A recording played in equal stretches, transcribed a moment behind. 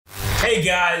Hey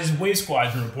guys, Wave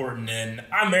Squadron reporting in.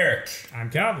 I'm Eric. I'm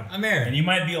Calvin. I'm Aaron. And you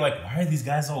might be like, why are these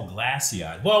guys all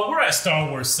glassy-eyed? Well, we're at Star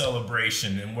Wars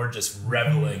Celebration, and we're just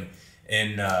reveling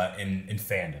in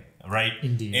fandom, right?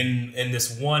 Indeed. In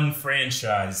this one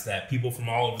franchise that people from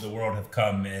all over the world have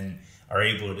come and are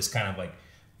able to just kind of like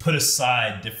put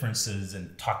aside differences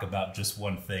and talk about just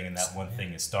one thing, and that one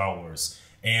thing is Star Wars.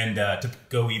 And to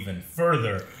go even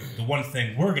further, the one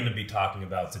thing we're going to be talking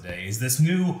about today is this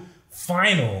new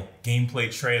final gameplay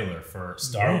trailer for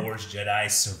Star Wars Jedi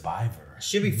Survivor.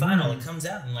 Should be final. It comes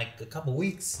out in like a couple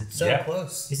weeks. It's so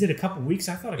close. Is it a couple weeks?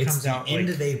 I thought it comes out end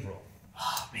of April.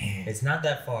 Oh man, it's not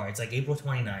that far. It's like April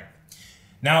 29th.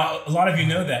 Now, a lot of you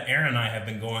know that Aaron and I have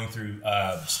been going through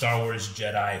Star Wars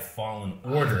Jedi Fallen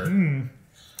Order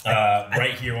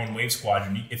right here on Wave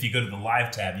Squadron. If you go to the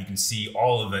live tab, you can see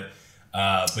all of it.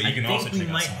 But you can also check out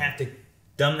we might have to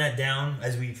dumb that down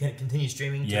as we continue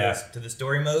streaming to the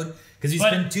story mode, because we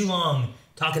spend too long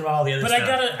talking about all the other stuff.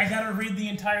 But I gotta read the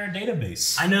entire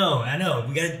database. I know.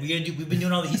 We've been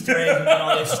doing all the Easter eggs, we've done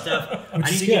all this stuff. I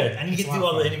need to get through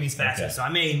all the enemies faster. So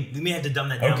we may have to dumb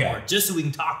that down more, just so we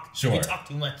can talk. Sure. We can talk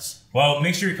too much. Well,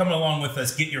 make sure you're coming along with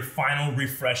us. Get your final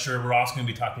refresher. We're also going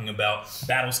to be talking about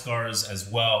battle scars as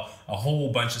well. A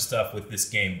whole bunch of stuff with this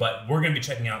game. But we're going to be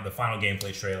checking out the final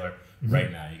gameplay trailer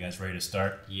right now. You guys ready to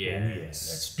start? Yes.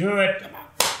 Let's do it. Come on.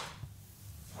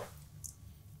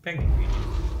 Penguin creature.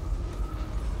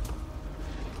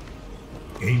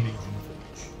 Gaming.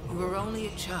 You were only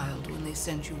a child when they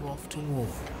sent you off to war.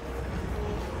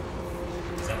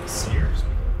 Is that the Sears?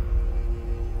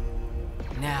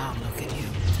 Now look at you.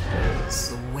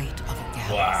 The weight of a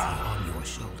galaxy on your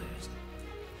shoulders.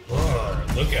 Whoa,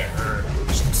 look at her.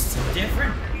 She's so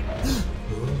different.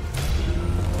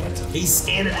 He's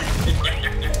scanning it.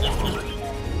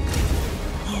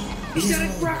 He's got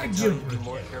a rocket jump. Be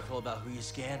more careful about who you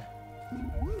scan.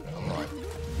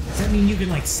 Does that mean you can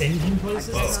like send him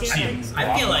places?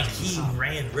 I feel like he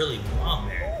ran really long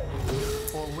there.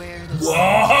 Or where the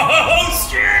Whoa,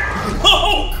 shit!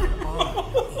 Oh,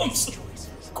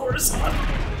 of course.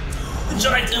 The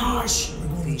giant temple. We're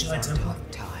going to the giant temple.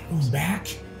 Going back?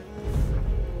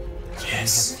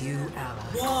 Yes. A few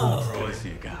allies. Whoa. What do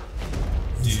you got?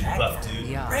 Dude, buff dude.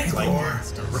 The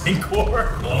Rancor.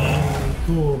 Oh,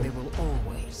 cool. They will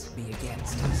always be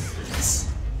against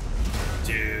us.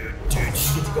 dude. Dude, you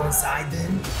get to go inside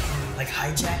then? Like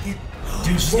hijack it?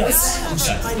 Dude, she's got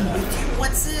Fighting with you?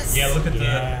 What's this? Yeah, look at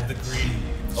the green.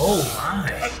 Oh my.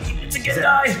 It's a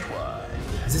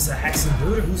Jedi. Is this a Haxon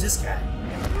Boot or who's this guy?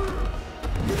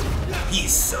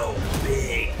 He's so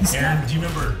big. Aaron, do you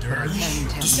remember Durr?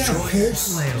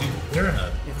 Destroyers? They're in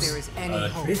a If there is any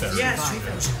hope tree for feather. Yeah,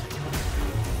 survival, tree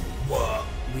Whoa.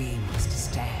 we must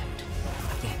stand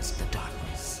against the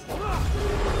darkness.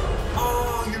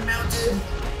 Oh, you're mounted.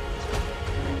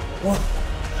 What?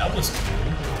 That was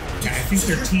cool. Yeah, I think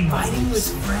they're team Fighting with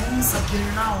friends? Like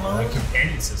you're not alone? Like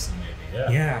companion system, maybe.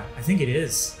 Yeah. Yeah, I think it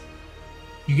is.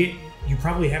 You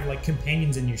probably have like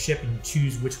companions in your ship and you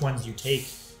choose which ones you take,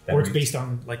 or it's based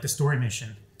on like the story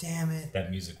mission. Damn it.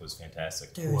 That music was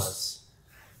fantastic. It was.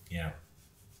 Yeah.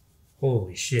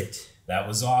 Holy shit. That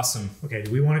was awesome. Okay,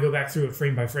 do we want to go back through it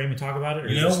frame by frame and talk about it? Or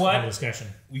You know just what? have a discussion?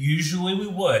 Usually we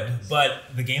would, but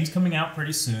the game's coming out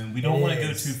pretty soon. We don't want to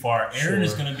go too far. Aaron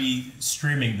is going to be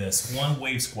streaming this one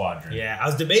Wave Squadron. Yeah, I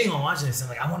was debating on watching this. I'm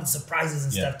like, I wanted surprises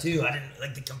and stuff too. I didn't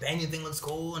like the companion thing looks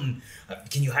cool, and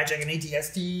can you hijack an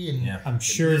ATST? And I'm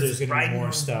sure there's going to be riding more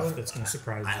on stuff board. that's going to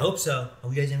surprise you. I hope so.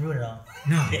 Hope you guys didn't ruin it all.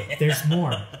 No, there's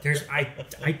more.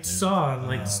 I saw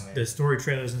like the story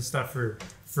trailers and stuff for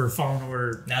Fallen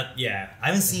Order. Now, yeah, I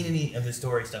haven't seen any of the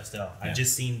story stuff still. I've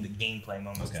just seen the gameplay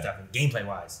moments and stuff. And gameplay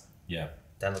wise, Yeah.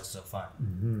 that looks so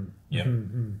fun. Yep.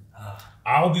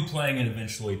 I'll be playing it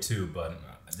eventually too, but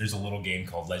there's a little game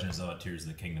called Legend of Zelda Tears of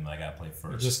the Kingdom that I gotta play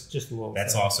first. Just a little.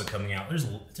 That's thing. also coming out. There's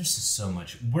just so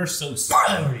much. We're so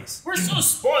spoiled. We're so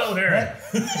spoiled, Aaron.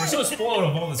 We're so spoiled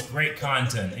of all this great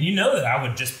content. And you know that I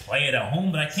would just play it at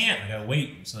home, but I can't. I gotta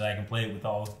wait so that I can play it with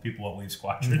all the people at Wave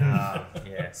Squadron.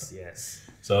 Yes.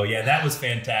 So yeah, that was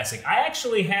fantastic. I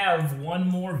actually have one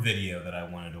more video that I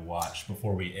wanted to watch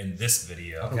before we end this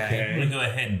video. Okay. I'm gonna go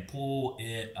ahead and pull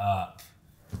it up.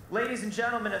 Ladies and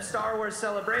gentlemen of Star Wars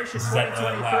Celebration Is that,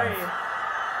 2023,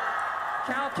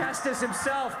 Cal Kestis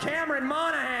himself, Cameron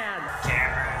Monaghan.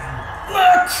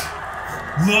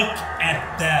 Look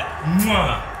at that.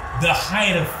 Mwah. The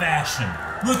height of fashion.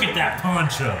 Look at that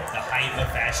poncho. The height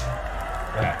of fashion.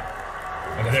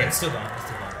 Yeah. Okay, there. It's still going. It's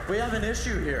still going. We have an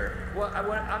issue here.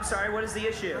 I'm sorry, what is the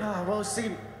issue? Well,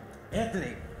 see,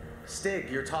 Anthony, Stig,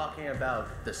 you're talking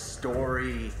about the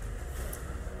story,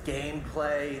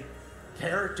 gameplay,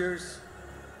 characters.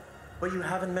 But you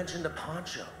haven't mentioned a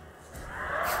poncho.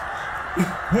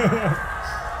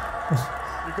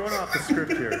 You're going off the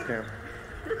script here, Cam.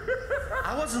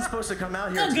 I wasn't supposed to come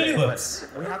out here today, but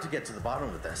we have to get to the bottom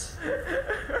of this.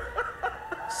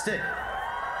 Stig.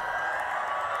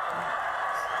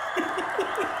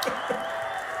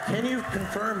 Can you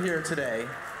confirm here today,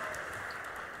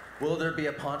 will there be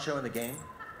a poncho in the game?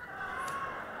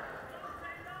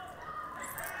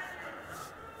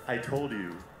 I told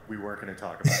you we weren't going to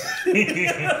talk about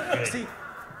this. See,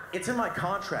 it's in my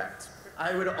contract.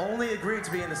 I would only agree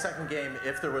to be in the second game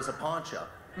if there was a poncho.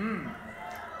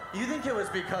 You think it was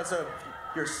because of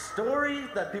your story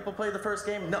that people played the first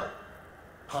game? No.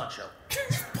 Poncho.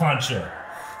 Poncho.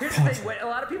 Here's the thing, a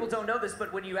lot of people don't know this,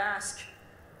 but when you ask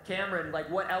Cameron, like,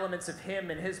 what elements of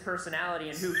him and his personality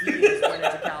and who he is went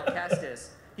into Cal Kestis,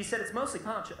 he said it's mostly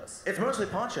ponchos. It's mostly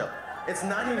poncho. It's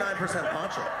 99%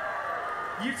 poncho.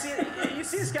 You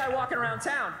see this guy walking around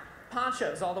town,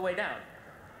 ponchos all the way down.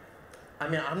 I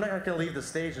mean, I'm not going to leave the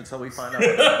stage until we find out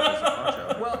what there's a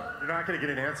poncho. Well, You're not going to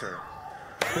get an answer.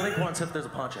 Blink once if there's a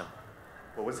poncho.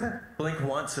 What was that? Blink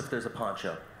once if there's a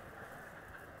poncho.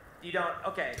 you don't.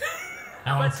 Okay.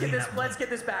 I Let's get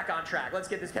this back on track. Let's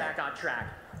get this back on track.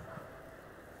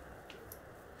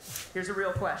 Here's a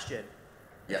real question.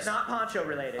 Yes. It's not poncho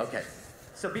related. Okay.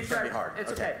 So be It's gonna be prepared. hard.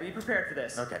 It's okay. Be prepared for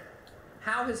this. Okay.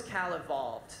 How has Cal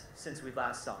evolved since we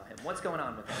last saw him? What's going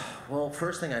on with him? Well,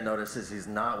 first thing I noticed is he's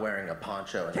not wearing a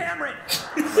poncho anymore. Cameron!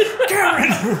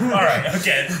 All right,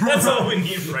 okay, that's all we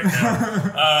need right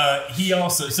now. He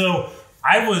also, so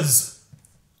I was,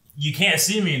 you can't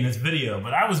see me in this video,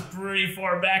 but I was pretty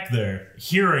far back there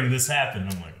hearing this happen.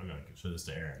 I'm like, okay, I can show this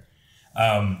to Aaron.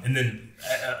 And then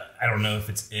I don't know if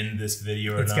it's in this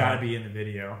video or not. It's got to be in the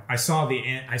video. I saw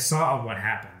what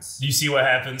happens. Do you see what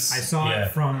happens? I saw it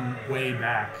from way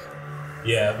back.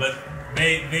 Yeah, but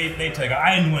they take.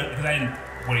 I didn't want to get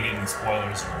any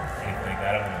spoilers or anything like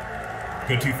that. I don't want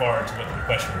to go too far into what the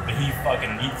question was. But he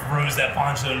throws that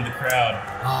poncho into the crowd.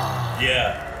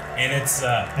 Yeah, and it's.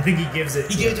 I think he gives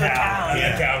it to a cow.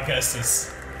 Yeah, Cal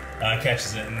Kestis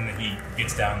catches it, and then he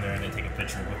gets down there and they take a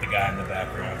picture with the guy in the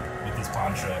background with his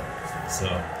poncho. So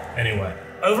anyway,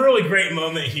 a really great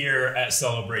moment here at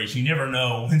Celebration. You never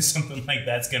know when something like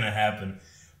that's gonna happen,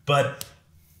 but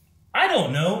I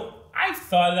don't know. I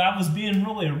thought I was being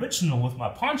really original with my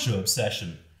poncho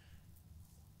obsession.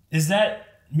 Is that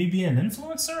me being an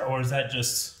influencer, or is that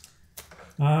just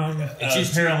it's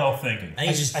just parallel thinking?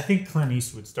 I think Clint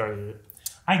Eastwood started it.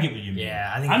 I get what you mean.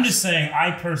 Yeah, I think I'm just saying,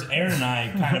 Aaron and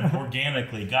I kind of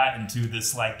organically got into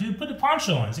this, like, dude, put the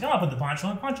poncho on. He's like, I'm not put the poncho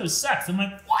on. Poncho sucks. I'm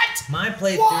like, what? My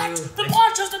playthrough. What? The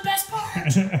poncho's the best part.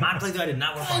 My playthrough, I did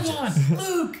not wear Hold ponchos. on,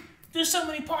 Luke. There's so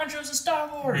many ponchos in Star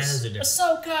Wars. Man, those are different.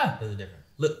 Ahsoka. Those are different.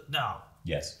 Look, no.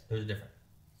 Yes. Those are different.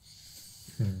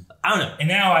 I don't know. And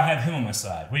now I have him on my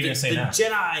side. What are you going to say now? The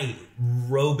Jedi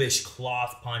robish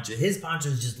cloth poncho. His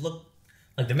ponchos just look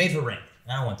like they're made for rain.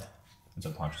 I don't want that. That's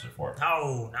what ponchos are for.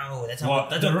 No, that's Well, not.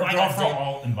 That's they're what all for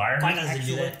all environment. Qui-Gon didn't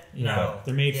do that. Yeah, No,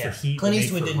 they're made for heat. Clint they're made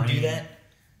Eastwood for didn't do rain. that.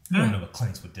 I don't know what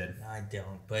Clint Eastwood did. I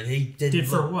don't, but he did. Did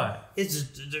for what? It's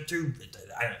just they're too.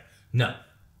 No,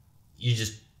 you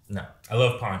just no. I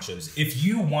love ponchos. If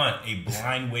you want a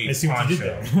blind wave I see what you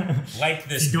poncho did there. like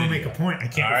this, You don't video, make a point. I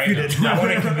can't all right? refute it. I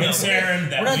want to convince Aaron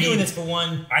that We're not doing this for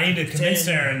one. I need to convince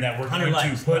 10, Aaron that we're going 100 to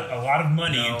likes. put a lot of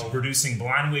money No. into producing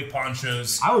blind wave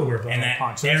ponchos. I would wear blind and wave that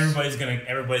ponchos. everybody's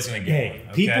gonna get Hey,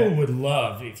 one. Okay? people would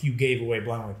love if you gave away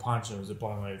blind wave ponchos at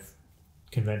blind wave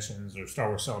conventions or Star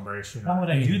Wars Celebration. Why would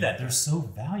I do that? They're so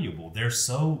valuable. They're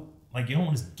so, like, you don't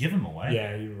want to just give them away.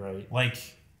 Yeah, you're right. Like,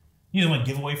 you don't want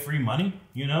to give away free money,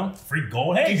 you know? Free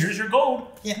gold. Hey, here's your gold.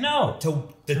 Yeah. No. To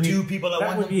the two people that That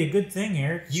won would them, be a good thing,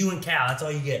 Eric. you and Cal. That's all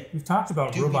you get. We've talked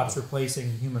about Two robots people. replacing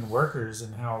human workers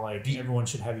and how like everyone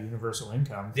should have a universal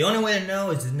income. The only way to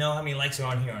know is to know how many likes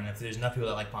are on here and if there's enough people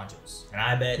that like ponchos. And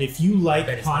I bet If you like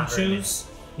bet it's not very ponchos,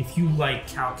 if you like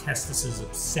Cal Kestis'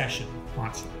 obsession with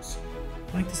ponchos,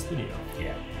 like this video.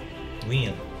 Yeah. we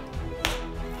in.